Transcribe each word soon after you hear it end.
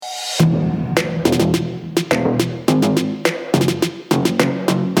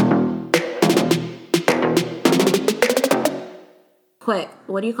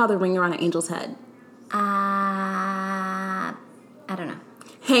what do you call the ring around an angel's head? I don't know.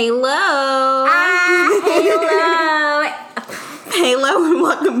 Halo. Halo. Halo, and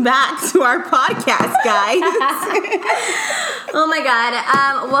welcome back to our podcast, guys. Oh my God.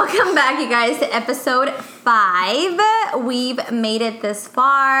 Welcome back, you guys, to episode 5. We've made it this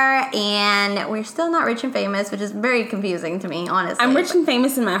far, and we're still not rich and famous, which is very confusing to me, honestly. I'm rich and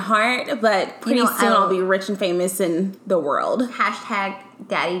famous in my heart, but pretty soon I'll be rich and famous in the world. Hashtag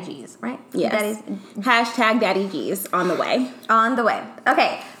Daddy G's, right? Yes. Hashtag Daddy G's on the way. On the way.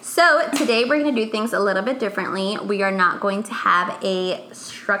 Okay, so today we're going to do things a little bit differently. We are not going to have a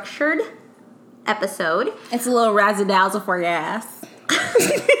structured episode. It's a little razzle-dazzle for your ass.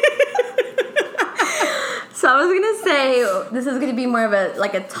 So I was going to say this is going to be more of a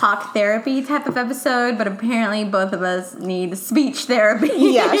talk therapy type of episode, but apparently both of us need speech therapy.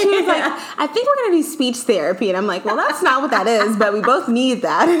 Yeah, she was like, I think we're going to do speech therapy. And I'm like, well, that's not what that is, but we both need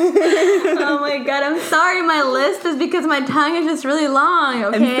that. Oh my God, I'm sorry my list is because my tongue is just really long,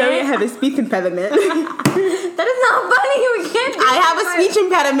 okay? I'm sorry I have a speech impediment. That is not funny. We can't do I have a speech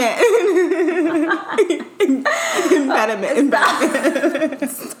impediment.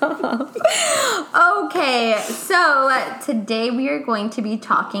 Stop. Okay, so today we are going to be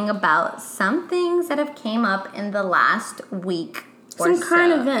talking about some things that have came up in the last week or Some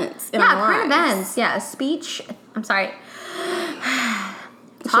current events in our current lives. events. Yeah, speech. I'm sorry.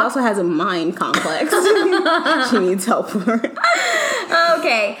 She also has a mind complex. She needs help for it.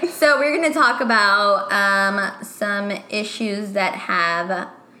 Okay, so we're going to talk about some issues that have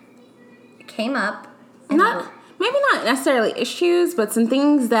came up. Maybe not necessarily issues, but some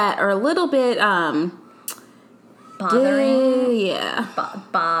things that are a little bit bothering. Yeah.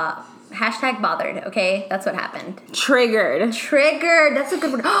 Hashtag bothered, okay? That's what happened. Triggered. That's a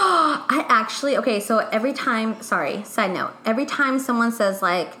good word. I actually, okay, so side note. Every time someone says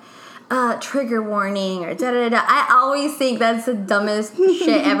like, trigger warning or da-da-da-da, I always think that's the dumbest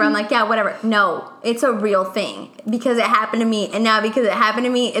shit ever. I'm like, yeah, whatever. No, it's a real thing because it happened to me. And now because it happened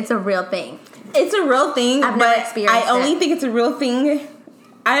to me, it's a real thing. It's a real thing, I've never but experienced I only it. think it's a real thing.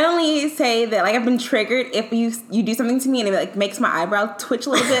 I only say that like I've been triggered if you do something to me and it like makes my eyebrow twitch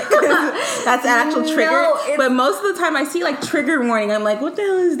a little bit. That's an actual trigger. But most of the time I see like trigger warning. I'm like, what the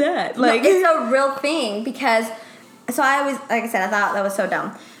hell is that? Like, no, it's a real thing because. So I always, like I said, I thought that was so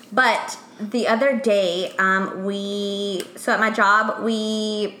dumb. But the other day, so at my job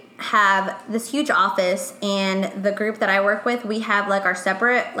we have this huge office, and the group that I work with, we have like our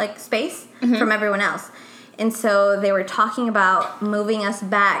separate like space from everyone else. And so they were talking about moving us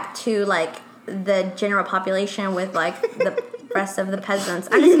back to like the general population with like the rest of the peasants.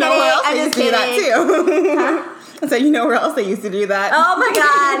 I'm just you know kidding. where else I'm they just used to do that too. So you know where else they used to do that? Oh my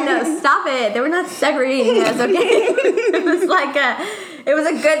God, no, stop it. They were not segregating us, okay? It was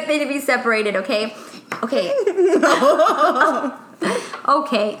a good thing to be separated, okay? Okay.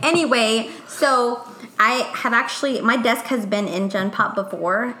 Okay, anyway, so I have actually, my desk has been in Gen Pop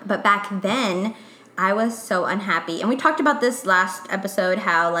before, but back then, I was so unhappy. And we talked about this last episode,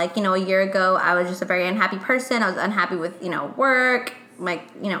 how like, a year ago, I was just a very unhappy person. I was unhappy with, work, like,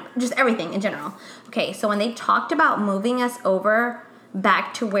 just everything in general. Okay, so when they talked about moving us over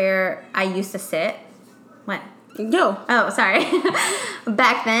back to where I used to sit, what? Yo. Oh, sorry.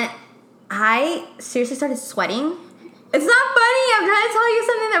 Back then, I seriously started sweating. It's not funny. I'm trying to tell you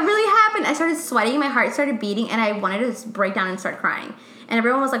something that really happened. I started sweating. My heart started beating, and I wanted to just break down and start crying. And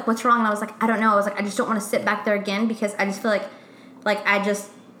everyone was like, what's wrong? And I was like, I don't know. I was like, I just don't want to sit back there again because I just feel like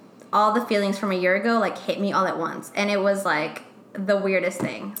all the feelings from a year ago, like, hit me all at once. And it was, like, the weirdest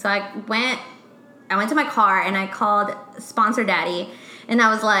thing. So I went to my car, and I called Sponsor Daddy, and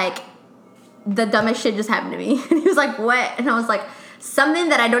I was like, the dumbest shit just happened to me. And he was like, what? And I was like, something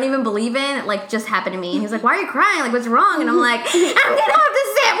that I don't even believe in, like, just happened to me. And he was like, why are you crying? Like, what's wrong? And I'm like, I'm gonna have to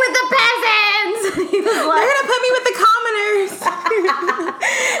sit with the peasants. He was like, they're gonna put me with the commoners. They're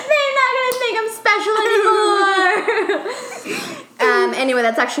not gonna think I'm special anymore. Anyway,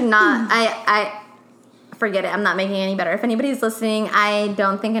 that's actually not, I forget it. I'm not making it any better. If anybody's listening, I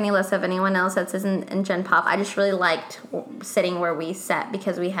don't think any less of anyone else that's in Gen Pop. I just really liked sitting where we sat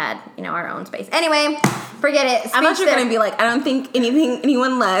because we had, our own space. Anyway, forget it. I thought you were going to be like, I don't think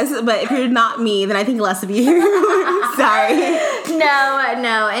anyone less, but if you're not me, then I think less of you. Sorry.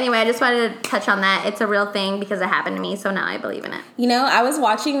 No. Anyway, I just wanted to touch on that. It's a real thing because it happened to me, so now I believe in it. I was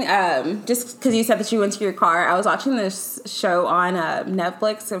watching, just because you said that you went to your car, I was watching this show on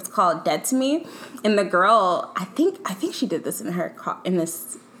Netflix. It's called Dead to Me. And the girl, I think she did this in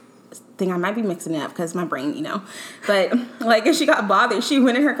this I might be mixing it up because my brain, but like if she got bothered, she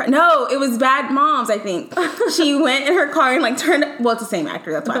went in her car. No, it was Bad Moms, I think. She went in her car and like turned, well, it's the same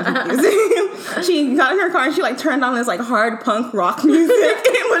actor, that's why I'm confused. She got in her car and she like turned on this like hard punk rock music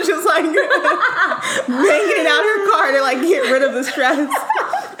and was just like banging it out her car to like get rid of the stress.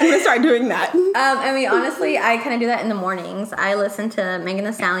 I'm gonna start doing that. I mean, honestly, I kind of do that in the mornings. I listen to Megan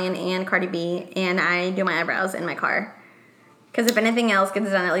Thee Stallion and Cardi B, and I do my eyebrows in my car. Because if anything else gets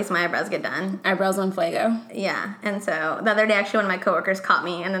done, at least my eyebrows get done. Eyebrows on Fuego. Yeah. And so the other day, actually, one of my coworkers caught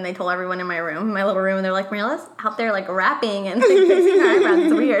me, and then they told everyone in my room, my little room, and they're like, Mariela's out there, like, rapping and fixing her eyebrows.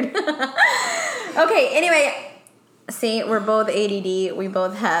 It's weird. Okay, anyway. See, we're both ADD. We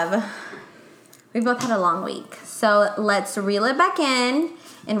both had a long week. So let's reel it back in,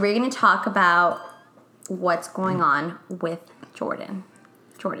 and we're going to talk about what's going on with Jordan.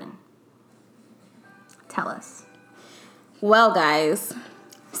 Jordan, tell us. Well, guys,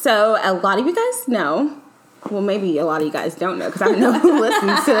 so a lot of you guys know, well, maybe a lot of you guys don't know because I don't know who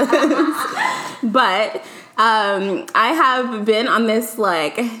listens to this, but I have been on this,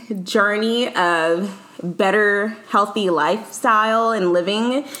 like, journey of better, healthy lifestyle and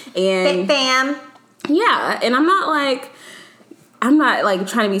living, and bam. Yeah, and I'm not like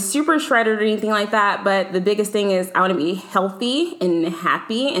trying to be super shredded or anything like that, but the biggest thing is I want to be healthy and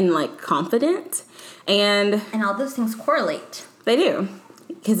happy and, like, confident. And all those things correlate. They do.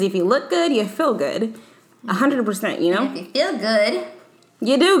 Because if you look good, you feel good. 100%, you know? And if you feel good,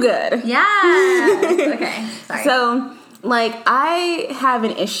 you do good. Yeah. Okay. Sorry. So, like, I have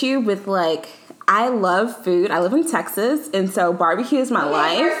an issue with, like, I love food. I live in Texas, and so barbecue is my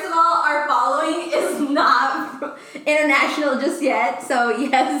life. First of all, our following is not international just yet. So,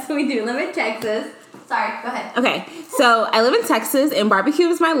 yes, we do live in Texas. Sorry, go ahead. Okay, so I live in Texas, and barbecue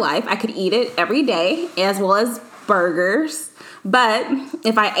is my life. I could eat it every day, as well as burgers. But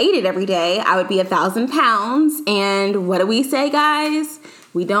if I ate it every day, I would be 1,000 pounds. And what do we say, guys?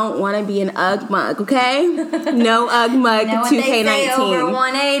 We don't want to be an UGG mug, okay? No UGG mug 2K19. They say over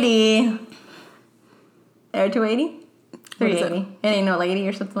 180. They're 280? 380. It ain't no lady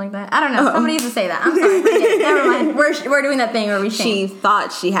or something like that. I don't know. Oh. Somebody used to say that. I'm sorry. Never mind. We're doing that thing where we shame. She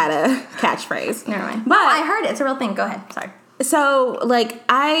thought she had a catchphrase. Never mind. But I heard it. It's a real thing. Go ahead. Sorry. So, like,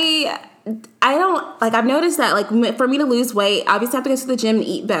 I don't, like, I've noticed that, like, for me to lose weight, obviously I have to go to the gym and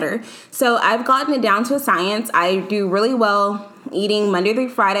eat better. So I've gotten it down to a science. I do really well eating Monday through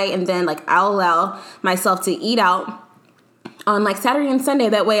Friday, and then, like, I'll allow myself to eat out on, like, Saturday and Sunday.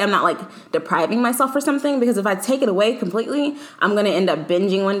 That way I'm not, like, depriving myself for something, because if I take it away completely, I'm going to end up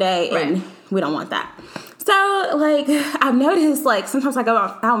binging one day, and we don't want that. So, like, I've noticed, like, sometimes I go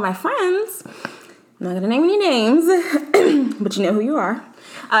out with my friends. I'm not going to name any names, but you know who you are.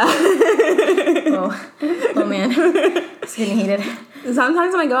 Oh man, it's getting heated.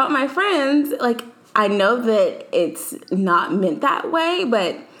 Sometimes when I go out with my friends, like, I know that it's not meant that way,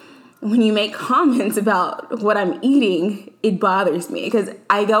 but when you make comments about what I'm eating, it bothers me, because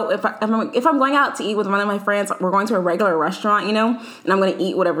I go, if I'm going out to eat with one of my friends, we're going to a regular restaurant, you know, and I'm going to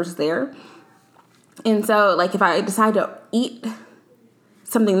eat whatever's there. And so, like, if I decide to eat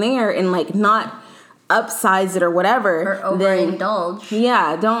something there and, like, not upsize it or whatever, or overindulge.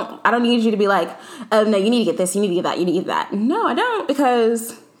 Yeah, I don't need you to be like, oh no, you need to get this, you need to get that, you need to get that. No, I don't,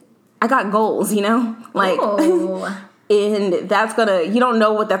 because I got goals, you know? Like, and that's you don't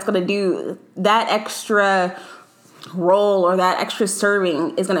know what that's gonna do. That extra roll or that extra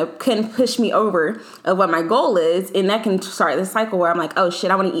serving can push me over of what my goal is, and that can start the cycle where I'm like, oh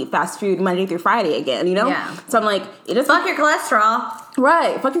shit, I want to eat fast food Monday through Friday again, you know? Yeah. So I'm like, fuck your cholesterol.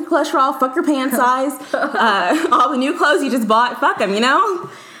 Right, fuck your cholesterol, fuck your pant size, all the new clothes you just bought, fuck them, you know?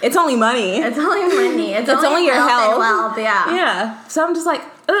 It's only money. It's only money. It's only your health. And wealth, yeah. Yeah. So I'm just like,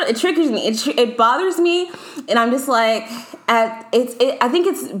 it triggers me. It bothers me, and I'm just like, I think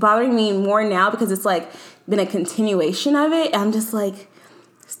it's bothering me more now because it's like been a continuation of it. I'm just like,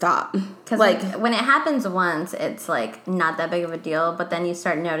 stop. Because like when it happens once, it's like not that big of a deal, but then you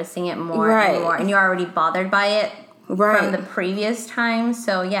start noticing it more and more, and you're already bothered by it. From the previous time,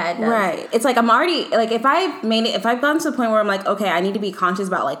 so yeah, it does. Right. It's like I'm already, like, if I've gotten to the point where I'm like, okay, I need to be conscious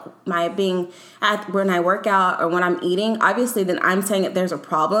about, like, my being when I work out or when I'm eating, obviously then I'm saying that there's a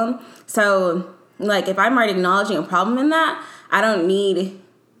problem. So, like, if I'm already acknowledging a problem in that, I don't need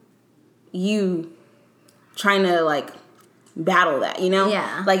you trying to, like, battle that, you know?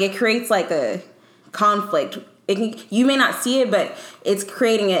 Yeah. Like, it creates, like, a conflict. You may not see it, but it's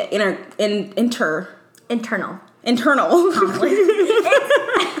creating an internal conflict.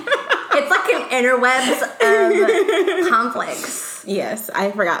 It's like an interwebs of conflicts. Yes,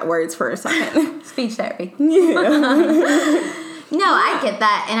 I forgot words for a second. Speech therapy. Yeah. No, I get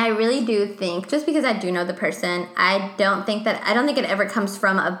that, and I really do think, just because I do know the person, I don't think it ever comes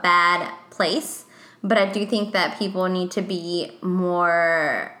from a bad place, but I do think that people need to be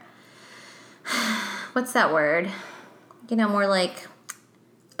more, what's that word? More like...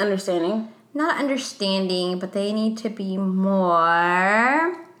 Understanding? Not understanding, but they need to be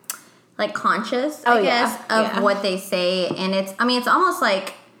more, like, conscious, I guess, of what they say, and it's almost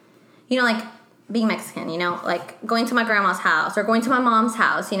like, like, being Mexican, like going to my grandma's house or going to my mom's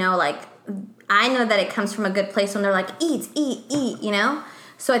house, like I know that it comes from a good place when they're like, eat,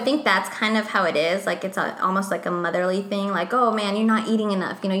 So I think that's kind of how it is. Like it's almost like a motherly thing. Like, oh man, you're not eating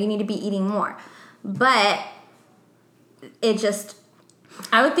enough. You need to be eating more. But it just...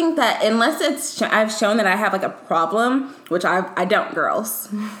 I would think that unless I've shown that I have like a problem, which I don't, girls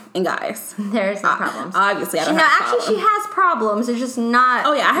and guys. There's no problems. Obviously, I don't have problems. Actually, she has problems. It's just not...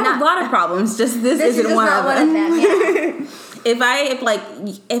 Oh, yeah, I have a lot of problems. Just this isn't one of them. Yeah. If I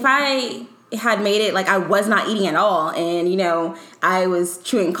had made it like I was not eating at all and, I was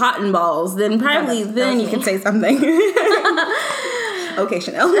chewing cotton balls, then probably you could say something. Okay,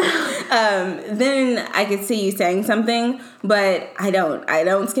 Chanel. Then I could see you saying something, but I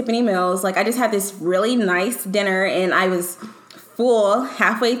don't skip any meals. Like, I just had this really nice dinner, and I was full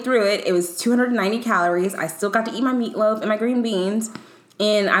halfway through it. It was 290 calories. I still got to eat my meatloaf and my green beans,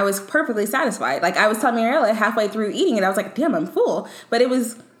 and I was perfectly satisfied. Like, I was telling Mariella halfway through eating it, I was like, damn, I'm full. But it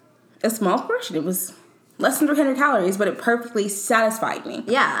was a small portion. It was less than 300 calories, but it perfectly satisfied me.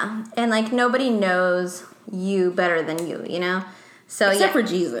 Yeah, and, like, nobody knows you better than you, So, Except for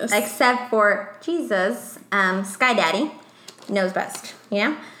Jesus. Except for Jesus, Sky Daddy knows best,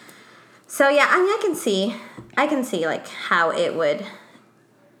 So yeah, I can see like how it would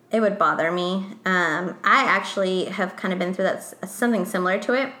bother me. I actually have kind of been through something similar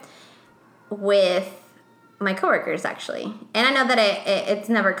to it with my coworkers actually, and I know that it's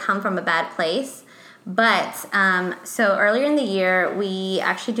never come from a bad place. But so earlier in the year, we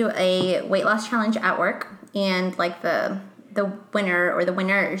actually do a weight loss challenge at work, and like the winner or the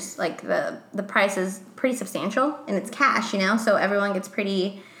winners, like the price is pretty substantial and it's cash, so everyone gets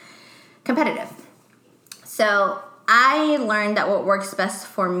pretty competitive. So I learned that what works best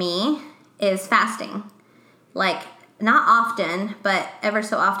for me is fasting. Like not often, but ever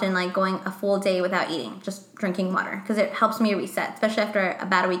so often, like going a full day without eating, just drinking water, because it helps me reset, especially after a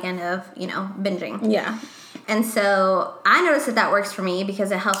bad weekend of, binging. Yeah. And so I noticed that works for me because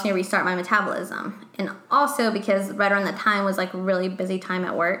it helps me restart my metabolism. And also because right around that time was like a really busy time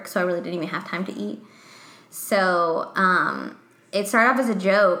at work, so I really didn't even have time to eat. So it started off as a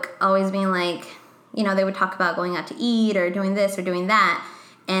joke, always being like, they would talk about going out to eat or doing this or doing that.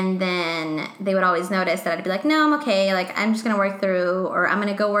 And then they would always notice that I'd be like, no, I'm okay. Like, I'm just going to work through, or I'm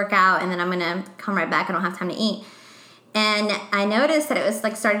going to go work out, and then I'm going to come right back. I don't have time to eat. And I noticed that it was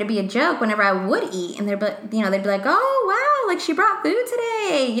like starting to be a joke whenever I would eat, and they'd be like, oh wow, like she brought food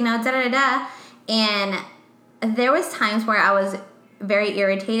today, da da da. And there was times where I was very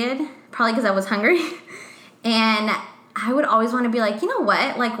irritated, probably because I was hungry, and I would always want to be like, you know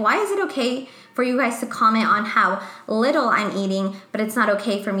what, like why is it okay for you guys to comment on how little I'm eating, but it's not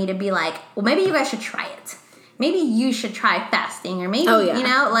okay for me to be like, well, maybe you guys should try it. Maybe you should try fasting, or maybe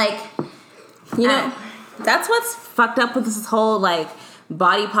That's what's fucked up with this whole, like,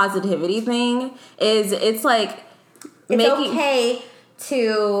 body positivity thing, is it's, like, it's okay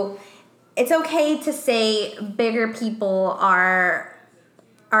to say bigger people are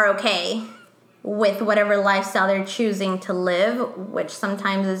okay with whatever lifestyle they're choosing to live, which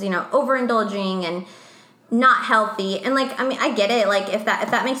sometimes is, overindulging and not healthy. And, like, I mean, I get it. Like, if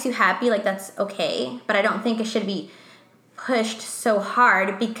that makes you happy, like, that's okay. But I don't think it should be pushed so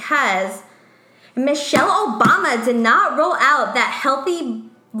hard, because Michelle Obama did not roll out that healthy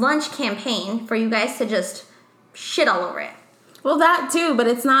lunch campaign for you guys to just shit all over it. Well, that too, but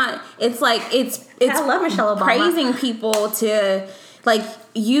it's not. It's like it's. I love Michelle Obama. Praising people to, like,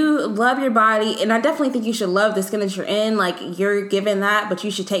 you love your body, and I definitely think you should love the skin that you're in. Like, you're given that, but you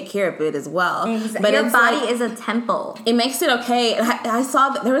should take care of it as well. Exactly. But your body is a temple. It makes it okay. I saw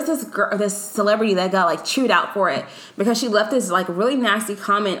that there was this celebrity that got like chewed out for it because she left this like really nasty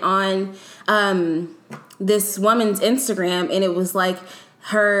comment on this woman's Instagram, and it was like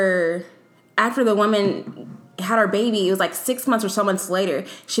after the woman had her baby, it was like 6 months or so months later,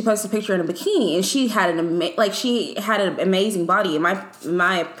 she posted a picture in a bikini, and she had an amazing body in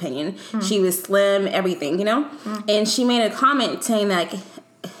my opinion. She was slim, everything, and she made a comment saying that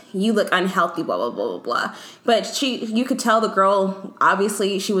you look unhealthy, blah blah blah blah blah. But you could tell the girl,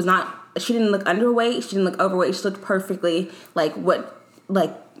 obviously she didn't look underweight, she didn't look overweight, she looked perfectly like her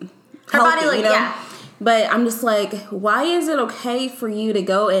healthy, body looked, yeah. But I'm just like, why is it okay for you to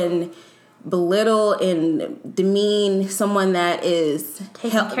go and belittle and demean someone that is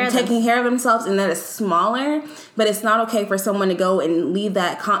taking care of themselves and that is smaller, but it's not okay for someone to go and leave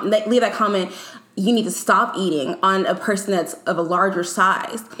that comment, you need to stop eating, on a person that's of a larger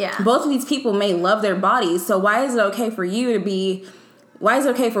size. Yeah. Both of these people may love their bodies, so why is it okay for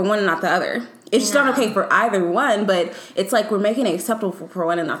one and not the other? It's just not okay for either one, but it's like we're making it acceptable for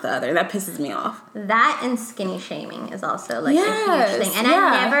one and not the other. That pisses me off. That and skinny shaming is also like a huge thing.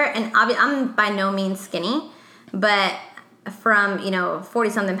 And I'm by no means skinny, but from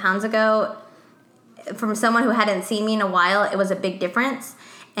 40-something pounds ago, from someone who hadn't seen me in a while, it was a big difference.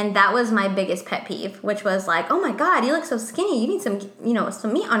 And that was my biggest pet peeve, which was like, oh my God, you look so skinny. You need some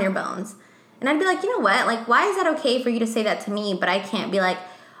meat on your bones. And I'd be like, you know what? Like, why is that okay for you to say that to me, but I can't be like,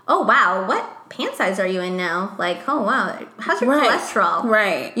 oh wow, what pant size are you in now? Like, oh wow, how's your cholesterol?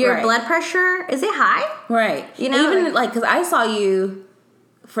 Right. Your blood pressure, is it high? Right. Even like, because I saw you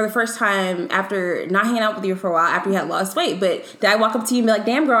for the first time after not hanging out with you for a while after you had lost weight, but did I walk up to you and be like,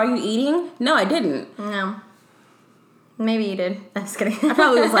 damn girl, are you eating? No, I didn't. No. Maybe you did. I'm just kidding. I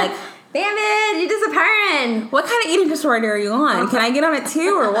probably was like, damn it, you're disappearing. What kind of eating disorder are you on? Can I get on it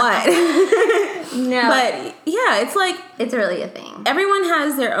too or what? No. But yeah, it's like, it's really a thing. Everyone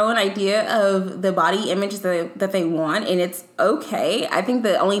has their own idea of the body image that they want, and it's okay. I think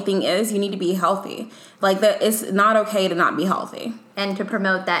the only thing is you need to be healthy. Like, it's not okay to not be healthy. And to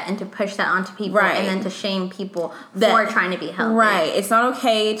promote that and to push that onto people, and then to shame people for trying to be healthy. Right. It's not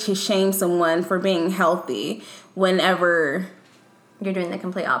okay to shame someone for being healthy whenever you're doing the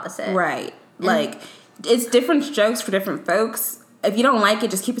complete opposite. Right. Like, it's different strokes for different folks. If you don't like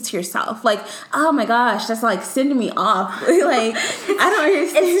it, just keep it to yourself. Like, oh my gosh, that's like sending me off. Like, I don't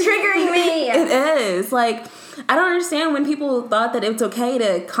understand. It's triggering me. It is. Like, I don't understand when people thought that it's okay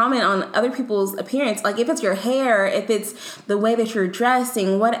to comment on other people's appearance. Like, if it's your hair, if it's the way that you're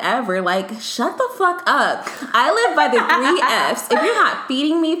dressing, whatever. Like, shut the fuck up. I live by the 3 Fs. If you're not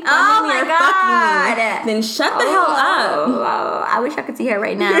feeding me, funding me, or fucking me, then shut the hell up. Oh, I wish I could see her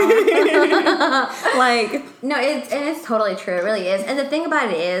right now. Like, no, it's totally true. It really is. And the thing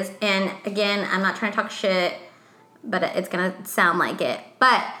about it is, and again, I'm not trying to talk shit, but it's gonna sound like it.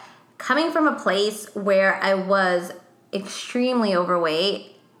 But coming from a place where I was extremely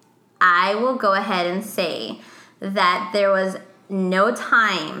overweight, I will go ahead and say that there was no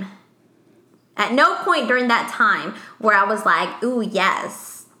time, at no point during that time, where I was like, ooh,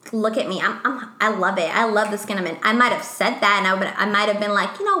 yes, look at me. I love it. I love the skin I'm in. I might have said that, and I might have been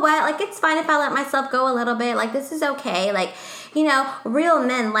like, you know what? Like, it's fine if I let myself go a little bit. Like, this is okay. Like, real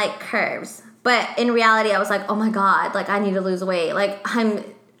men like curves. But in reality, I was like, oh my God, like, I need to lose weight. Like, I'm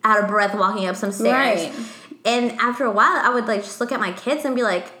out of breath walking up some stairs. Right. And after a while, I would like just look at my kids and be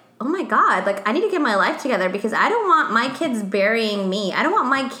like, oh my God, like, I need to get my life together, because I don't want my kids burying me. I don't want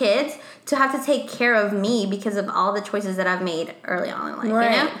my kids to have to take care of me because of all the choices that I've made early on in life.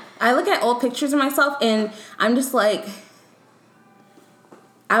 Right. You know? I look at old pictures of myself and I'm just like,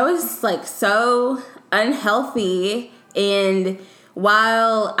 I was like so unhealthy, and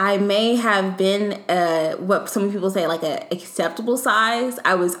while I may have been what some people say like a acceptable size,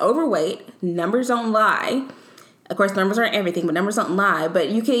 I was overweight. Numbers don't lie. Of course, numbers aren't everything, but numbers don't lie. But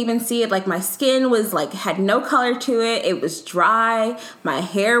you can even see it, like, my skin was, like, had no color to it. It was dry. My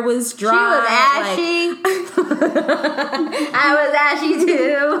hair was dry. She was ashy. I was ashy,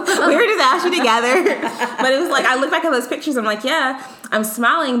 too. We were just ashy together. But it was like, I look back at those pictures, I'm like, yeah, I'm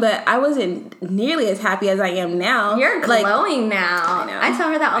smiling, but I wasn't nearly as happy as I am now. You're glowing now. I know. I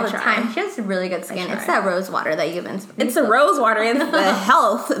tell her that all the time. She has really good skin. It's that rose water that you've been... It's the rose water and the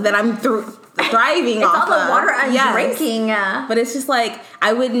health that I'm thriving off of. It's all the water I'm drinking. But it's just like,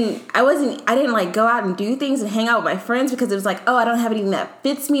 I didn't like go out and do things and hang out with my friends because it was like, oh, I don't have anything that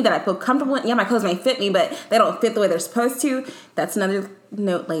fits me, that I feel comfortable in. Yeah, my clothes may fit me, but they don't fit the way they're supposed to. That's another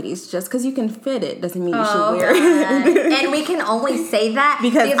note, ladies. Just because you can fit it doesn't mean you should wear it. And we can only say that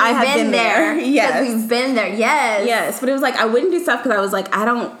because I have been there. Yes. Because we've been there. Yes. Yes. But it was like, I wouldn't do stuff because I was like, I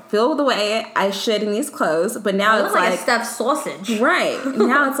don't feel the way I should in these clothes. But now it's like a stuffed sausage. Right.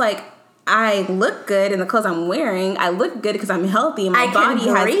 Now it's like, I look good in the clothes I'm wearing. I look good because I'm healthy and my body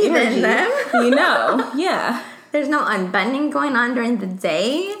has energy. In them. Yeah. There's no unbending going on during the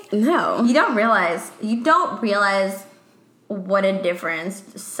day. No. You don't realize what a difference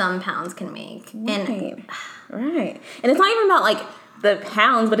some pounds can make. Right. And it's not even about like the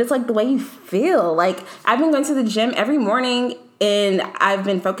pounds, but it's like the way you feel. Like, I've been going to the gym every morning and I've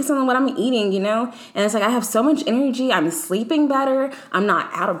been focusing on what I'm eating, and it's like I have so much energy. I'm sleeping better. I'm not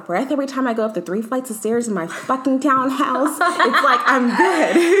out of breath every time I go up the 3 flights of stairs in my fucking townhouse. It's like I'm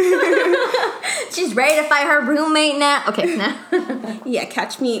good. She's ready to fight her roommate now. Okay, no. Yeah,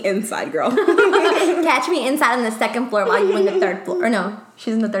 catch me inside, girl. Catch me inside on the second floor while you in the third floor. Or no,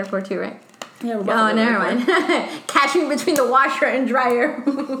 she's in the third floor too, right? Yeah, oh, never mind. Catch me between the washer and dryer.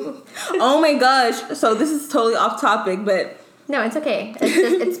 Oh my gosh. So this is totally off topic, but... No, it's okay.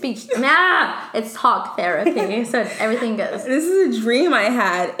 It's speech. It's talk therapy, so everything goes. This is a dream I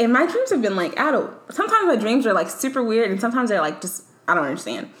had, and my dreams have been like, sometimes my dreams are like super weird, and sometimes they're like just, I don't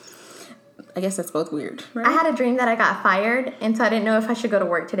understand. I guess that's both weird, right? I had a dream that I got fired, and so I didn't know if I should go to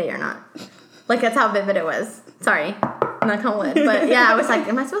work today or not. Like, that's how vivid it was. Sorry. Knock on wood. But yeah, I was like,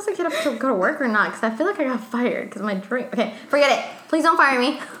 am I supposed to get up to go to work or not? Because I feel like I got fired because of my dream. Okay, forget it. Please don't fire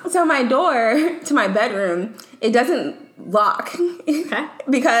me. So my door to my bedroom, it doesn't lock. Okay.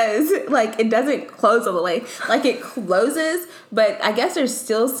 Because, like, it doesn't close all the way. Like, it closes, but I guess there's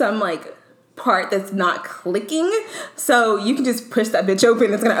still some, like, part that's not clicking. So you can just push that bitch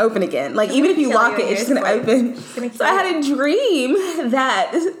open, it's going to open again. Like, even if you lock it, it's just going to open. So I had a dream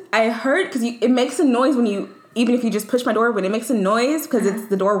that I heard, because it makes a noise when you... Even if you just push my door open, it makes a noise because it's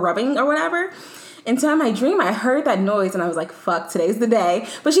the door rubbing or whatever. And so in my dream, I heard that noise and I was like, fuck, today's the day.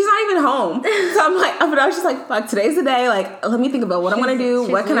 But she's not even home. So I'm like, but I was just like, fuck, today's the day. Like, let me think about what I'm going to do.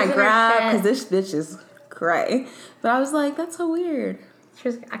 What can I grab? Because this bitch is cray. But I was like, that's so weird. She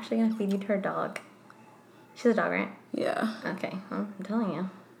was actually going to feed you to her dog. She's a dog, right? Yeah. Okay. Well, I'm telling you.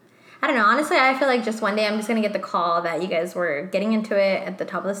 I don't know. Honestly, I feel like just one day I'm just going to get the call that you guys were getting into it at the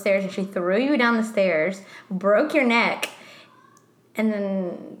top of the stairs and she threw you down the stairs, broke your neck, and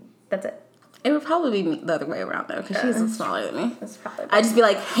then that's it. It would probably be the other way around, though, because she's smaller than me. That's probably I'd just be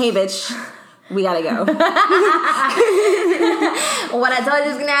like, hey, bitch, we gotta go. What I told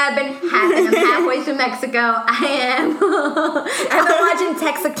you was going to happen. I'm halfway through Mexico. I've been watching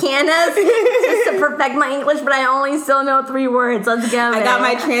Texacanas just to perfect my English, but I only still know 3 words. Let's go. I got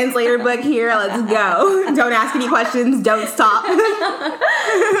my translator book here. Let's go. Don't ask any questions. Don't stop.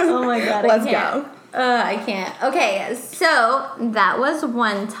 Oh my God. Let's go. I can't. Okay, so that was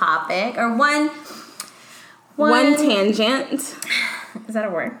one topic, or one tangent. Is that a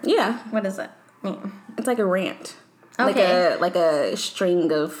word? Yeah. What does it mean? It's like a rant. Okay. Like a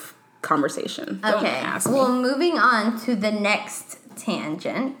string of conversation. Okay. Don't ask me. Well, moving on to the next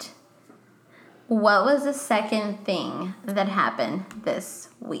tangent. What was the second thing that happened this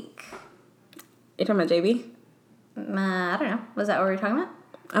week? You talking about JB? I don't know. Was that what we were talking about?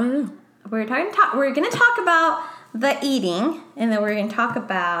 I don't know. We're going to talk about the eating, and then we're going to talk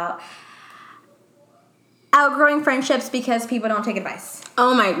about outgrowing friendships because people don't take advice.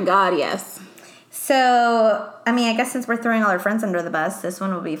 Oh my God, yes. So, I mean, I guess since we're throwing all our friends under the bus, this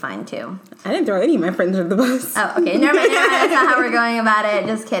one will be fine too. I didn't throw any of my friends under the bus. Oh, okay. Never mind. That's not how we're going about it.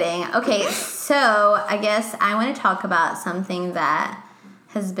 Just kidding. Okay, so I guess I want to talk about something that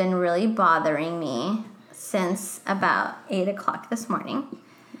has been really bothering me since about 8 o'clock this morning.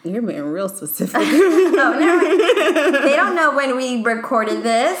 You're being real specific. Oh, never mind. They don't know when we recorded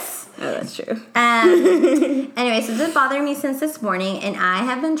this. Oh, that's true. Anyway, so this has been bothering me since this morning, and I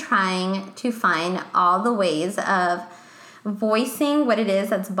have been trying to find all the ways of voicing what it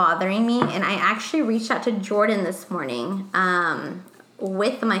is that's bothering me, and I actually reached out to Jordan this morning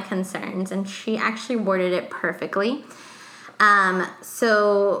with my concerns, and she actually worded it perfectly.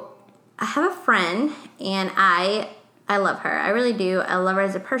 So I have a friend, and I love her. I really do. I love her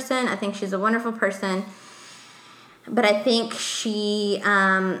as a person. I think she's a wonderful person. But I think she,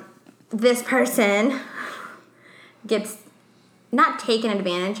 this person gets not taken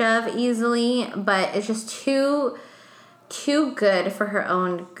advantage of easily, but it's just too good for her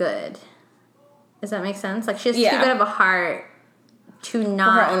own good. Does that make sense? Like, she has too good of a heart to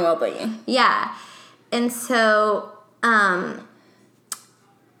not... For her own well-being. Yeah. And so...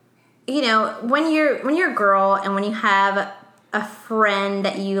 you know, when you're a girl and when you have a friend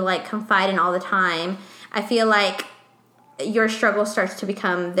that you like confide in all the time, I feel like your struggle starts to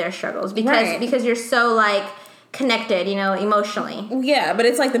become their struggles because you're so like connected, you know, emotionally. Yeah, but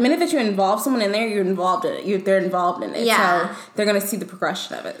it's like the minute that you involve someone in there, you're involved in it. They're involved in it. Yeah. So they're gonna see the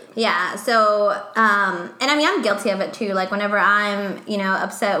progression of it. Yeah. So and I mean I'm guilty of it too. Like whenever I'm, you know,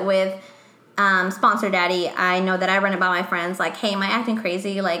 upset with Sponsor Daddy, I know that I run it by my friends like, hey, am I acting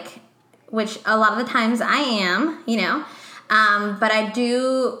crazy? Like, which a lot of the times I am, you know. But I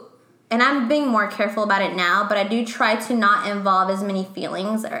do, and I'm being more careful about it now, but I do try to not involve as many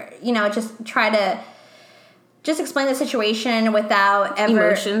feelings or, you know, just try to just explain the situation without ever...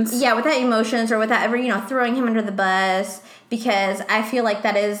 Emotions. Yeah, without emotions or without ever, you know, throwing him under the bus, because I feel like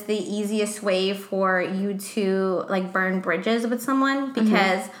that is the easiest way for you to like burn bridges with someone,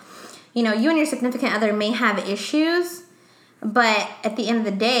 because you know, you and your significant other may have issues, but at the end of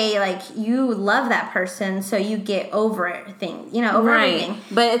the day, like, you love that person, so you get over everything.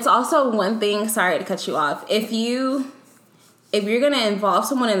 But it's also one thing, sorry to cut you off, if you're going to involve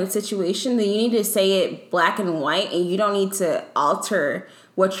someone in the situation, then you need to say it black and white, and you don't need to alter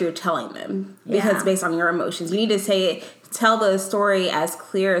what you're telling them, because based on your emotions. You need to say it, tell the story as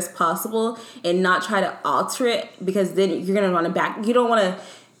clear as possible, and not try to alter it, because then you're going to run it back. You don't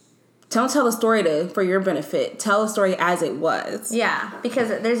tell the story for your benefit. Tell the story as it was. Yeah, because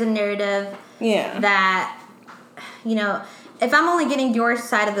there's a narrative that, you know, if I'm only getting your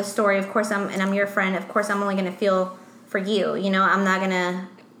side of the story, of course I'm your friend, of course I'm only going to feel for you. You know, I'm not going to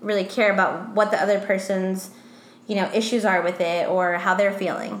really care about what the other person's, you know, issues are with it or how they're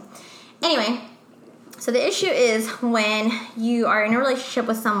feeling. Anyway, so the issue is when you are in a relationship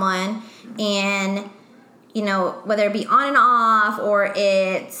with someone and, you know, whether it be on and off or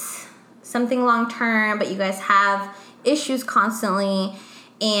it's something long term, but you guys have issues constantly,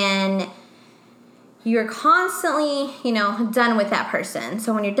 and you're constantly, you know, done with that person.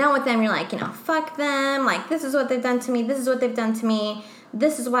 So when you're done with them, you're like, you know, fuck them. Like, this is what they've done to me. This is what they've done to me.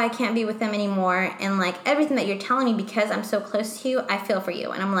 This is why I can't be with them anymore. And like, everything that you're telling me, because I'm so close to you, I feel for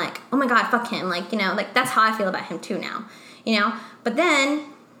you. And I'm like, oh my God, fuck him. Like, you know, like, that's how I feel about him too now, you know? But then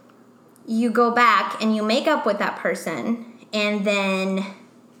you go back and you make up with that person, and then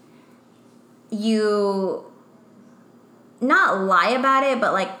you not lie about it,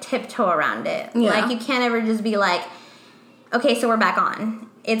 but like tiptoe around it. Yeah. Like, you can't ever just be like, okay, so we're back on.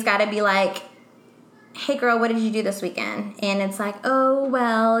 It's got to be like, hey girl, what did you do this weekend? And it's like, oh,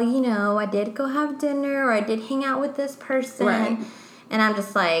 well, you know, I did go have dinner, or I did hang out with this person. Right. And I'm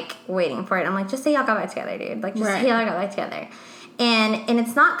just like waiting for it. I'm like, just say y'all got back together, dude. Like, just say y'all got back together. And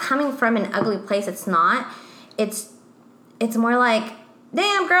it's not coming from an ugly place. It's not. It's more like,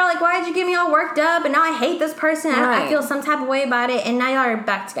 damn, girl, like, why did you get me all worked up? And now I hate this person. I feel some type of way about it, and now y'all are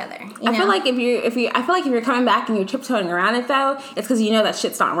back together. I feel like if you're coming back and you're tiptoeing around it, though, it's because you know that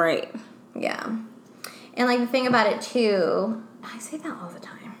shit's not right. Yeah. And like, the thing about it too, I say that all the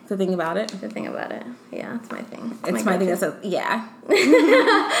time. The thing about it? The thing about it. Yeah, it's my thing. It's my thing that's yeah.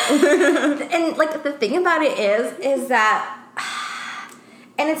 And like, the thing about it is that,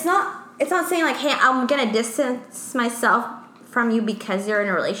 and it's not saying like, hey, I'm gonna distance myself from you because you're in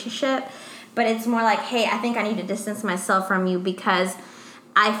a relationship, but it's more like, hey, I think I need to distance myself from you because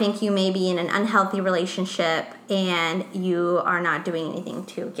I think you may be in an unhealthy relationship and you are not doing anything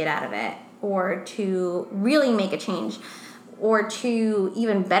to get out of it, or to really make a change, or to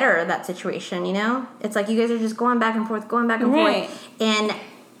even better that situation, you know? It's like you guys are just going back and forth, and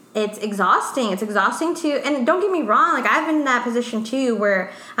it's exhausting. It's exhausting too. And don't get me wrong, like, I've been in that position too,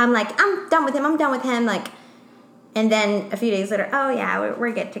 where I'm like, I'm done with him, like, and then a few days later, oh yeah,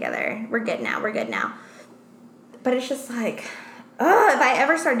 we're good together. We're good now. But it's just like, if I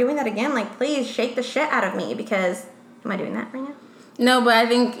ever start doing that again, like, please shake the shit out of me, because, am I doing that right now? No, but I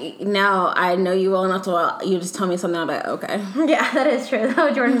think now I know you well enough to you just tell me something, I'm like, okay. Yeah, that is true.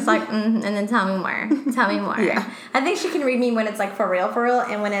 Though Jordan's like, and then tell me more. Yeah. I think she can read me when it's like for real,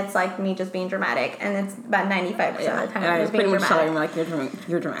 and when it's like me just being dramatic, and it's about 95% of the time. And I pretty much telling you like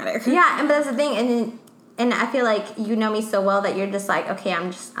you're dramatic. Yeah, but that's the thing, and I feel like you know me so well that you're just like, okay,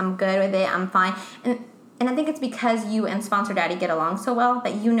 I'm good with it, I'm fine. And I think it's because you and Sponsor Daddy get along so well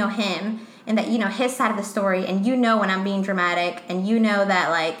that you know him, and that you know his side of the story, and you know when I'm being dramatic, and you know that,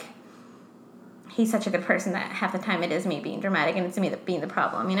 like, he's such a good person that half the time it is me being dramatic and it's me being the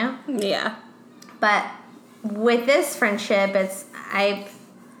problem, you know? Yeah. But with this friendship, I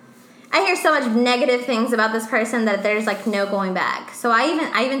hear so much negative things about this person that there's like no going back. So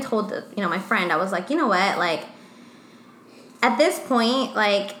I even told my friend, I was like, you know what, like, at this point,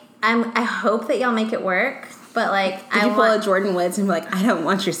 like, I hope that y'all make it work, but like, Did you pull a Jordan Woods and be like, I don't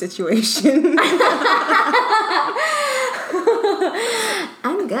want your situation?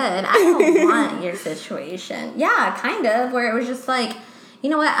 I'm good. I don't want your situation. Yeah, kind of, where it was just like, you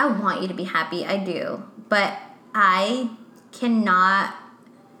know what, I want you to be happy, I do, but I cannot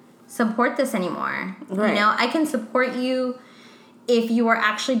support this anymore. Right. You know, I can support you if you are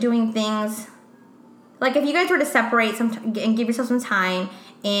actually doing things, like if you guys were to separate and give yourself some time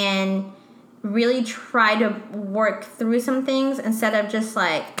and really try to work through some things instead of just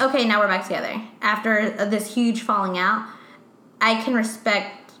like, okay, now we're back together after this huge falling out. I can't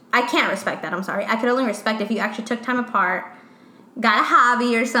respect that, I'm sorry. I could only respect if you actually took time apart, got a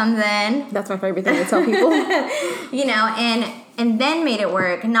hobby or something. That's my favorite thing to tell people. You know, and then made it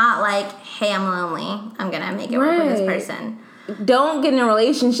work, not like, hey, I'm lonely, I'm gonna make it work with this person. Don't get in a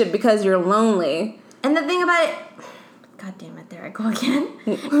relationship because you're lonely. And the thing about it, God damn it, there I go again.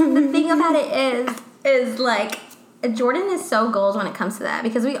 The thing about it is like, Jordan is so goals when it comes to that,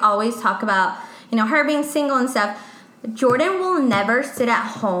 because we always talk about, you know, her being single and stuff. Jordan will never sit at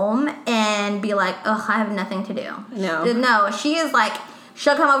home and be like, ugh, I have nothing to do. No, she is like,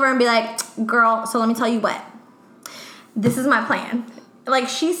 she'll come over and be like, girl, so let me tell you what. This is my plan. Like,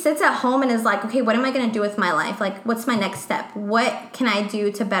 she sits at home and is like, okay, what am I going to do with my life? Like, what's my next step? What can I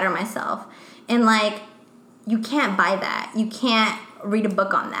do to better myself? And, like, you can't buy that. You can't read a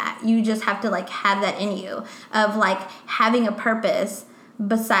book on that. You just have to, like, have that in you of, like, having a purpose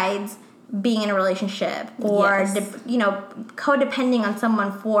besides being in a relationship or, you know, codepending on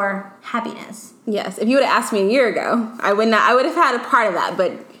someone for happiness. Yes. If you would have asked me a year ago, I would have had a part of that,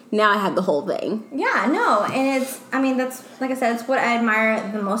 but now I have the whole thing. Yeah, no. And it's, I mean, that's, like I said, it's what I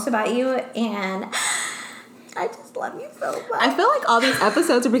admire the most about you. And I just love you so much. I feel like all these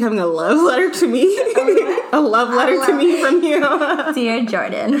episodes are becoming a love letter to me. A love letter to me from you. Dear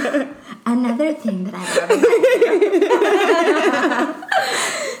Jordan. Another thing that I love about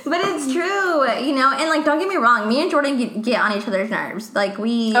you. But it's true, you know, and, like, don't get me wrong, me and Jordan get on each other's nerves. Like,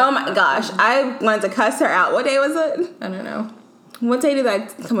 we... Oh, my gosh. I wanted to cuss her out. What day was it? I don't know. What day did I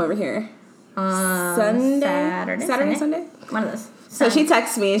come over here? Sunday? Sunday? One of those. So she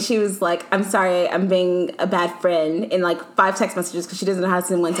texted me and she was like, I'm sorry, I'm being a bad friend, in like 5 text messages because she doesn't know how to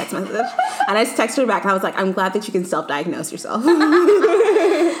send 1 text message. And I just texted her back and I was like, I'm glad that you can self-diagnose yourself. Because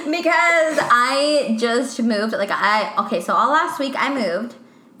I just moved. So all last week I moved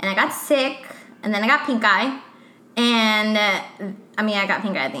and I got sick and then I got pink eye. And I got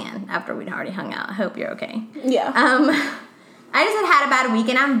pink eye at the end after we'd already hung out. I hope you're okay. Yeah. I just had a bad week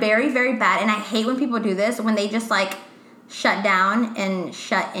and I'm very, very bad. And I hate when people do this, when they just like shut down and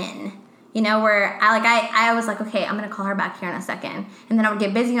shut in, you know, where I was like, okay, I'm gonna call her back here in a second, and then I would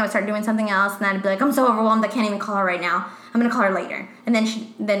get busy and I would start doing something else, and I'd be like, I'm so overwhelmed I can't even call her right now, I'm gonna call her later, and then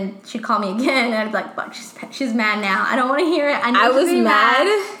she'd call me again and I'd be like, fuck, she's mad now, I don't want to hear it. I was mad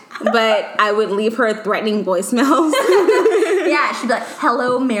but I would leave her threatening voicemails. Yeah, she'd be like,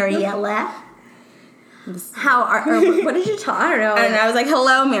 hello Mariella, what did you tell? I don't know. And I was like,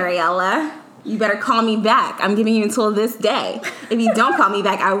 hello Mariella, you better call me back. I'm giving you until this day. If you don't call me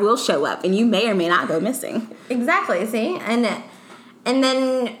back, I will show up, and you may or may not go missing. Exactly. See, and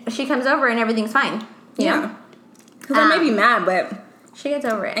then she comes over, and everything's fine. Yeah. Because I may be mad, but she gets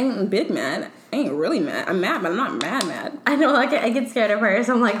over it. I ain't big mad. I ain't really mad. I'm mad, but I'm not mad. I know. Like, I get scared of her,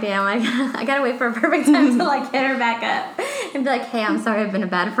 so I'm like, damn, I gotta wait for a perfect time to like get her back up and be like, hey, I'm sorry, I've been a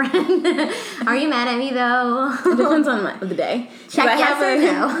bad friend. Are you mad at me though? It depends on the day. Check yes or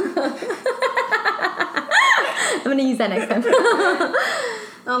no. I'm gonna use that next time.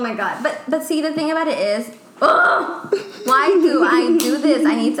 Oh my god. But see, the thing about it is, why do I do this?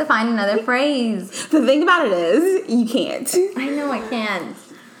 I need to find another phrase. The thing about it is, you can't. I know I can't.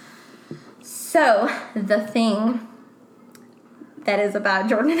 So, the thing that is about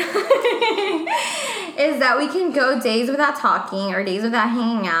Jordan and I is that we can go days without talking or days without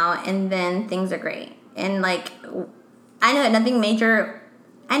hanging out, and then things are great. And, like, I know that nothing major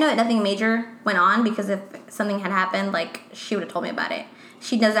went on, because if something had happened, like, she would have told me about it.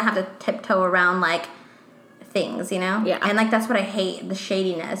 She doesn't have to tiptoe around, like, things, you know? Yeah. And, like, that's what I hate, the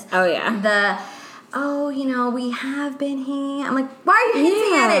shadiness. Oh, yeah. You know, we have been hanging out. I'm like, why are you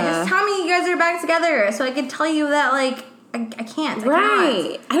hinting at it? Just tell me you guys are back together so I can tell you that, like, I can't.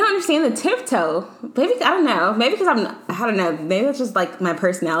 Right. I don't understand the tiptoe. Maybe, I don't know. Maybe because I don't know. Maybe it's just, like, my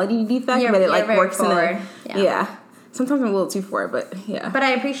personality defect, but it, like, works forward. Yeah. Sometimes I'm a little too forward, but, yeah. But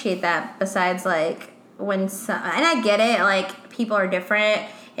I appreciate that, besides, like, and I get it, like, people are different,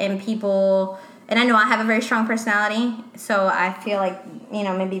 and I know I have a very strong personality, so I feel like, you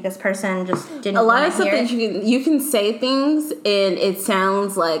know, maybe this person just didn't. A lot of something you can say things and it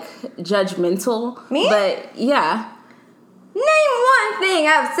sounds like judgmental. Me? But yeah. Name one thing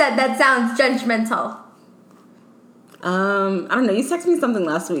I've said that sounds judgmental. I don't know. You texted me something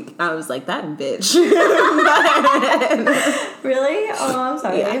last week. I was like, that bitch. Really? Oh, I'm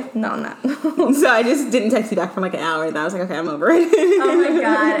sorry. Yeah. No, I'm not. So I just didn't text you back for like an hour, and I was like, okay, I'm over it. Oh my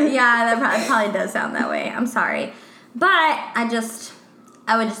god. Yeah, that probably does sound that way. I'm sorry. But I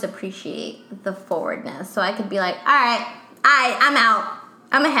would just appreciate the forwardness. So I could be like, all right, I'm out.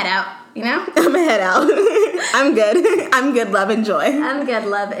 I'm going to head out, you know? I'm going to head out. I'm good. I'm good, love, enjoy. I'm good,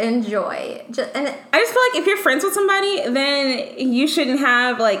 love, enjoy. I just feel like if you're friends with somebody, then you shouldn't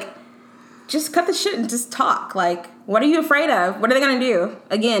have, like, just cut the shit and just talk. Like, what are you afraid of? What are they going to do?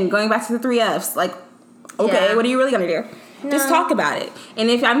 Again, going back to the 3 Fs. Like, okay, What are you really going to do? Just talk about it. And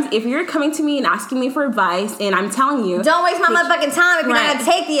if you're coming to me and asking me for advice, and I'm telling you, don't waste my motherfucking time if you're not gonna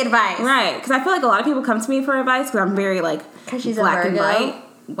take the advice. Right? Because I feel like a lot of people come to me for advice because I'm very like she's black a Virgo.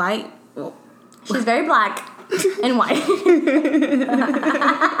 and white. Well, she's very black and white.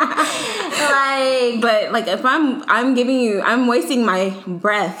 But like if I'm wasting my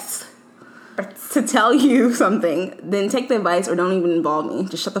breaths to tell you something, then take the advice or don't even involve me.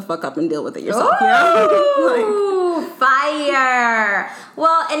 Just shut the fuck up and deal with it yourself. Ooh, you know? fire.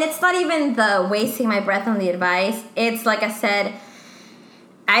 Well, and it's not even the wasting my breath on the advice. It's like I said,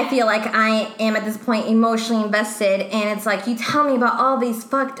 I feel like I am at this point emotionally invested, and it's like you tell me about all these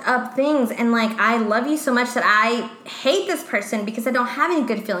fucked up things, and like I love you so much that I hate this person because I don't have any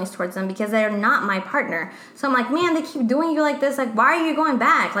good feelings towards them because they're not my partner. So I'm like, man, they keep doing you like this. Like, why are you going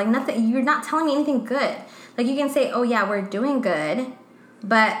back? Like, nothing. You're not telling me anything good. Like, you can say, oh yeah, we're doing good,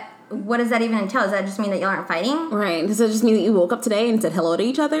 but what does that even entail? Does that just mean that y'all aren't fighting? Right. Does it just mean that you woke up today and said hello to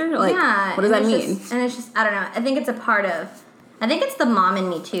each other? Like, yeah. What does that mean? And it's just, I don't know. I think it's a part of. I think it's the mom in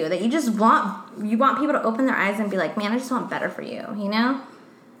me too, that you want people to open their eyes and be like, man, I just want better for you, you know?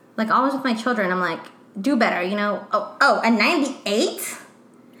 Like always with my children, I'm like, do better, you know? Oh, a 98?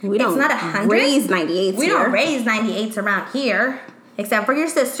 We don't not 100. Raise 98s. We don't raise 98s around here, except for your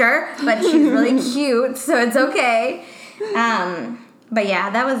sister, but she's really cute, so it's okay. But yeah,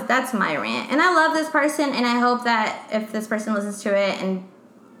 that's my rant. And I love this person, and I hope that if this person listens to it, and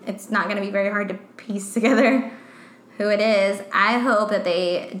it's not going to be very hard to piece together who it is, I hope that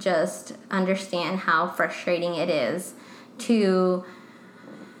they just understand how frustrating it is to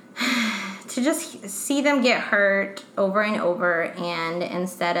just see them get hurt over and over, and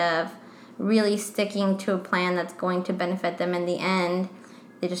instead of really sticking to a plan that's going to benefit them in the end,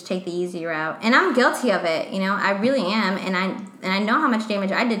 they just take the easy route. And I'm guilty of it, you know, I really am, and I know how much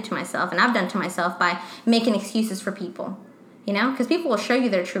damage I did to myself, and I've done to myself by making excuses for people. You know? Because people will show you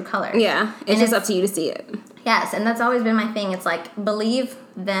their true colors. Yeah. It's just up to you to see it. Yes, and that's always been my thing. It's like, believe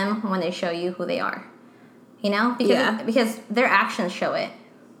them when they show you who they are. You know? Because their actions show it.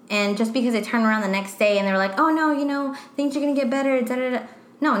 And just because they turn around the next day and they're like, oh, no, you know, things are going to get better, da-da-da.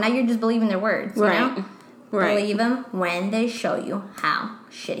 No, now you're just believing their words, you know? Right. Believe them when they show you how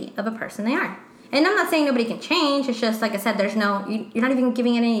shitty of a person they are. And I'm not saying nobody can change. It's just, like I said, you're not even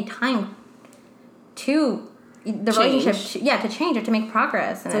giving it any time to the relationship, to change or to make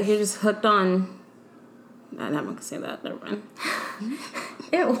progress. And so you're just hooked on. I'm not gonna say that. Never mind.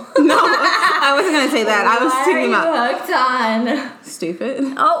 Ew. No, I wasn't gonna say that. I was thinking about hooked on.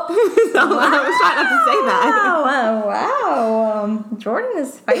 Stupid. Oh, so wow. I was trying not to say that. Wow. Jordan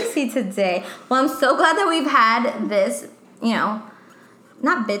is spicy today. Well, I'm so glad that we've had this. You know,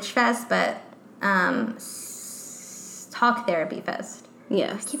 not bitch fest, but talk therapy fest.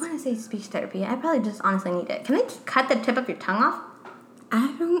 Yes. I keep wanting to say speech therapy. I probably just honestly need it. Can they cut the tip of your tongue off?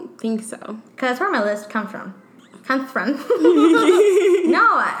 I don't think so. Because that's where my list comes from. No,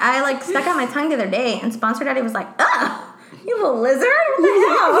 I like stuck out my tongue the other day, and Sponsor Daddy was like, ugh, you little lizard. What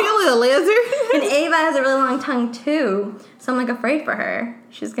the hell? You little lizard. And Ava has a really long tongue too, so I'm like afraid for her.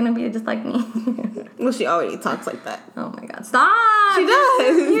 She's going to be just like me. Well, she already talks like that. Oh my God. Stop. She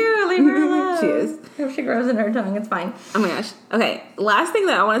does. You leave her alone. She is. If she grows in her tongue, it's fine. Oh my gosh. Okay, last thing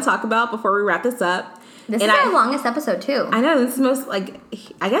that I want to talk about before we wrap this up. This is our longest episode too. I know, this is most, like,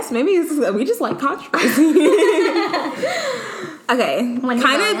 I guess maybe we just like controversy. Okay,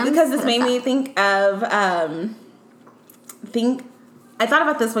 kind of because this made me think of, I thought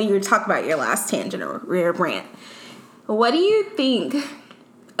about this when you were talking about your last tangent or your rant. What do you think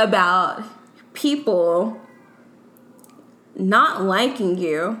about people not liking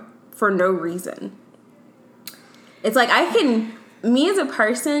you for no reason? It's like, me as a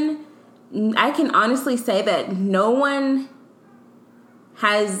person, I can honestly say that no one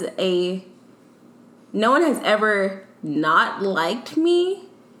has ever not liked me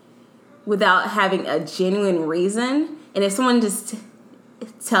without having a genuine reason. And if someone just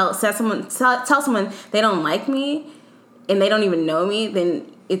tell someone they don't like me and they don't even know me, then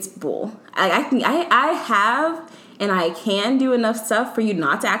it's bull. I have and I can do enough stuff for you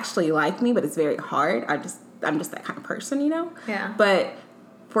not to actually like me, but it's very hard. I'm just that kind of person, you know? Yeah. But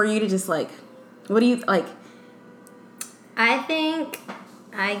for you to just like, what do you like? I think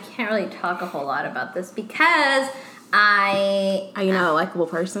I can't really talk a whole lot about this because are you not a likable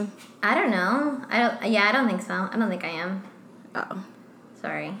person? I don't know. I don't think so. I don't think I am. Oh.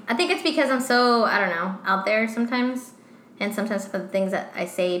 Sorry. I think it's because I'm so, I don't know, out there sometimes. And sometimes for the things that I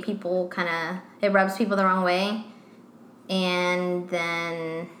say, people it rubs people the wrong way. And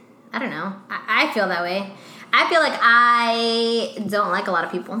then, I don't know. I feel that way. I feel like I don't like a lot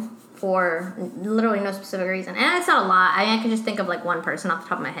of people. for literally no specific reason. And it's not a lot. I can just think of like one person off the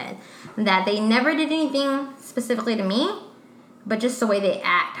top of my head that they never did anything specifically to me, but just the way they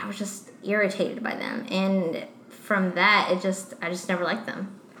act, I was just irritated by them. And from that, I just never liked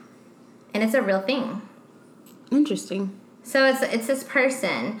them. And it's a real thing. Interesting. So it's this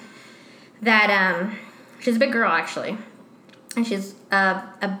person that she's a big girl actually, and she's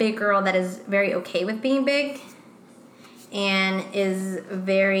a big girl that is very okay with being big, and is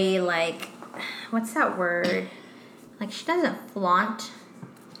very like, what's that word? Like she doesn't flaunt.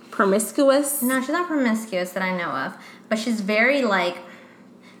 Promiscuous? No, she's not promiscuous that I know of, but she's very like,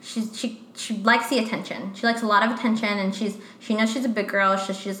 she likes the attention. She likes a lot of attention, and she knows she's a big girl,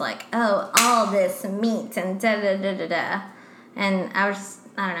 so she's like, oh, all this meat and da da da da da. And I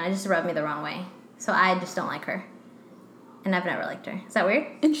don't know, it just rubbed me the wrong way. So I just don't like her. And I've never liked her. Is that weird?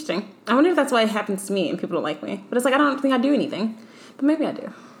 Interesting. I wonder if that's why it happens to me and people don't like me. But it's like, I don't think I do anything. But maybe I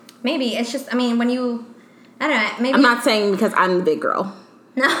do. Maybe. It's just, I mean, when you, I don't know, maybe. I'm not saying because I'm the big girl.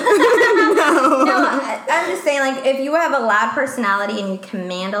 No. I'm just saying, like, if you have a loud personality and you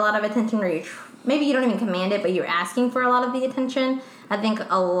command a lot of attention, or maybe you don't even command it, but you're asking for a lot of the attention, I think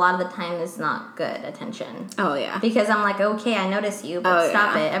a lot of the time is not good attention. Oh, yeah. Because I'm like, okay, I notice you, but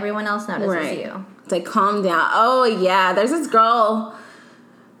stop it. Everyone else notices you. It's like, calm down. Oh, yeah. There's this girl.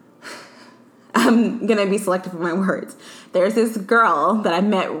 I'm going to be selective with my words. There's this girl that I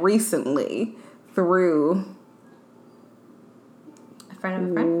met recently through... friend of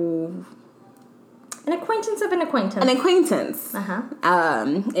a friend? An acquaintance of an acquaintance. An acquaintance. Uh-huh.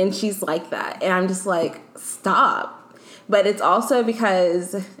 And she's like that. And I'm just like, stop. But it's also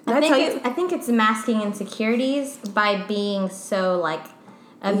because... I think it's masking insecurities by being so, like,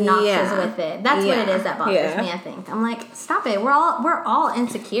 obnoxious with it. That's what it is that bothers me, I think. I'm like, stop it. We're all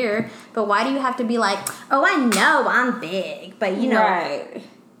insecure. But why do you have to be like, oh, I know I'm big. But, you know... Right.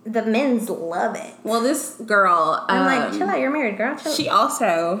 The men's love it. Well, this girl... I'm like, chill out, you're married, girl. Chill. She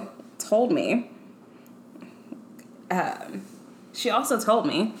also told me...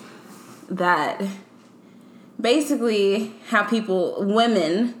 that basically how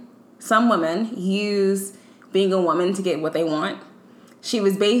some women use being a woman to get what they want. She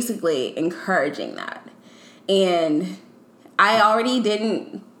was basically encouraging that. And I already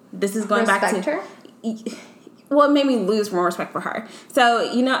didn't... This is going back to... Respect her? Well, it made me lose more respect for her. So,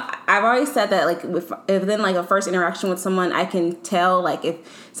 you know, I've always said that, like, within, like, a first interaction with someone, I can tell, like, if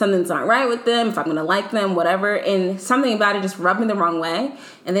something's not right with them, if I'm going to like them, whatever. And something about it just rubbed me the wrong way.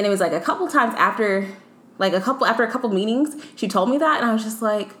 And then it was, like, a couple times after a couple meetings, she told me that. And I was just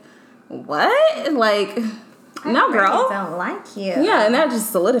like, what? Like, no, girl. I don't like you. Yeah, and that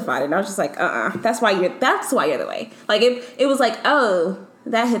just solidified it. And I was just like, that's why you're the way. Like, it was like, oh,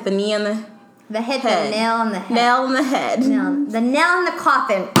 that hit the knee on the... The nail on the head. Nail in the head. The nail in the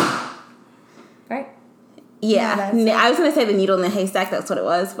coffin. Right? Yeah. I was going to say the needle in the haystack. That's what it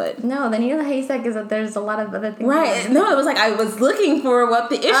was, but... No, the needle in the haystack is that there's a lot of other things. Right. No, it was like I was looking for what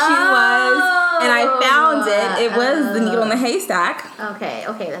the issue was, and I found it. It was the needle in the haystack. Okay,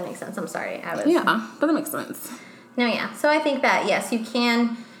 that makes sense. I'm sorry. Yeah, but that makes sense. No, yeah. So I think that, yes, you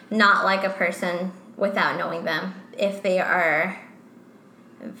can not like a person without knowing them if they are...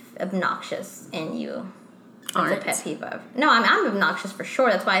 obnoxious and you are a pet peeve of. No, I'm obnoxious for sure.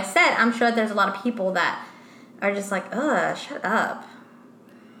 That's why I said I'm sure there's a lot of people that are just like, ugh, shut up.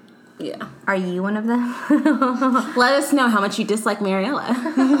 Yeah. Are you one of them? Let us know how much you dislike Mariella.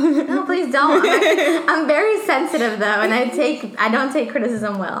 No, please don't. I'm very sensitive though, and I don't take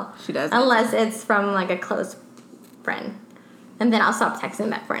criticism well. She doesn't. Unless it's from like a close friend. And then I'll stop texting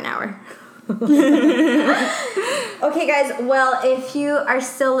back for an hour. Okay, guys, well, if you are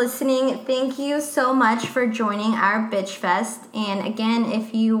still listening, thank you so much for joining our Bitch Fest. And again,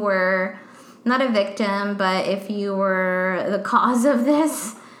 if you were not a victim, but if you were the cause of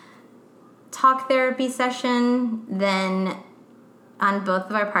this talk therapy session, then on both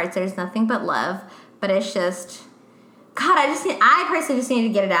of our parts, there's nothing but love. But it's just, God, I personally just need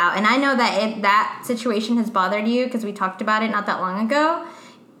to get it out. And I know that that situation has bothered you because we talked about it not that long ago.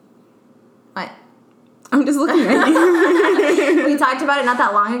 What? I'm just looking at you. We talked about it not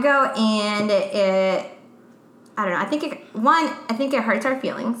that long ago, and I don't know. I think it hurts our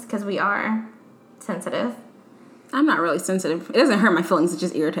feelings because we are sensitive. I'm not really sensitive. It doesn't hurt my feelings. It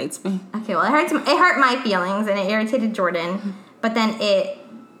just irritates me. Okay, well, it hurt my feelings, and it irritated Jordan. But then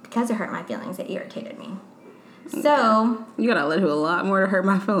because it hurt my feelings, it irritated me. So you gotta let a lot more to hurt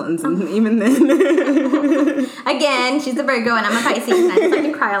my feelings, and even then. Again, she's a Virgo, and I'm a Pisces, and I just like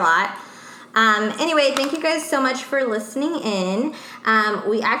to cry a lot. Anyway, thank you guys so much for listening in.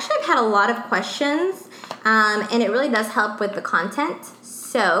 We actually have had a lot of questions, and it really does help with the content.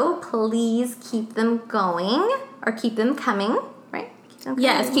 So please keep them going or keep them coming, right?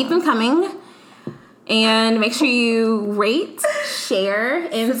 Keep them coming. And make sure you rate, share,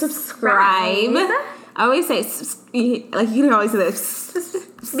 and subscribe. I always say, like, you can always say this.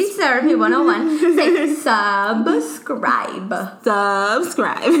 Speech Therapy 101. Say subscribe.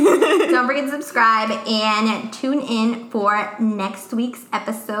 Subscribe. Don't forget to subscribe and tune in for next week's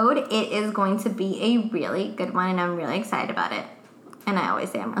episode. It is going to be a really good one, and I'm really excited about it. And I always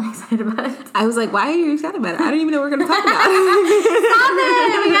say I'm really excited about it. I was like, why are you excited about it? I don't even know what we're going to talk about. Stop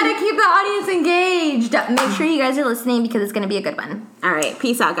it! We got to keep the audience engaged. Make sure you guys are listening because it's going to be a good one. All right.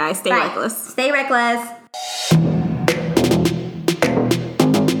 Peace out, guys. Stay reckless. Stay reckless.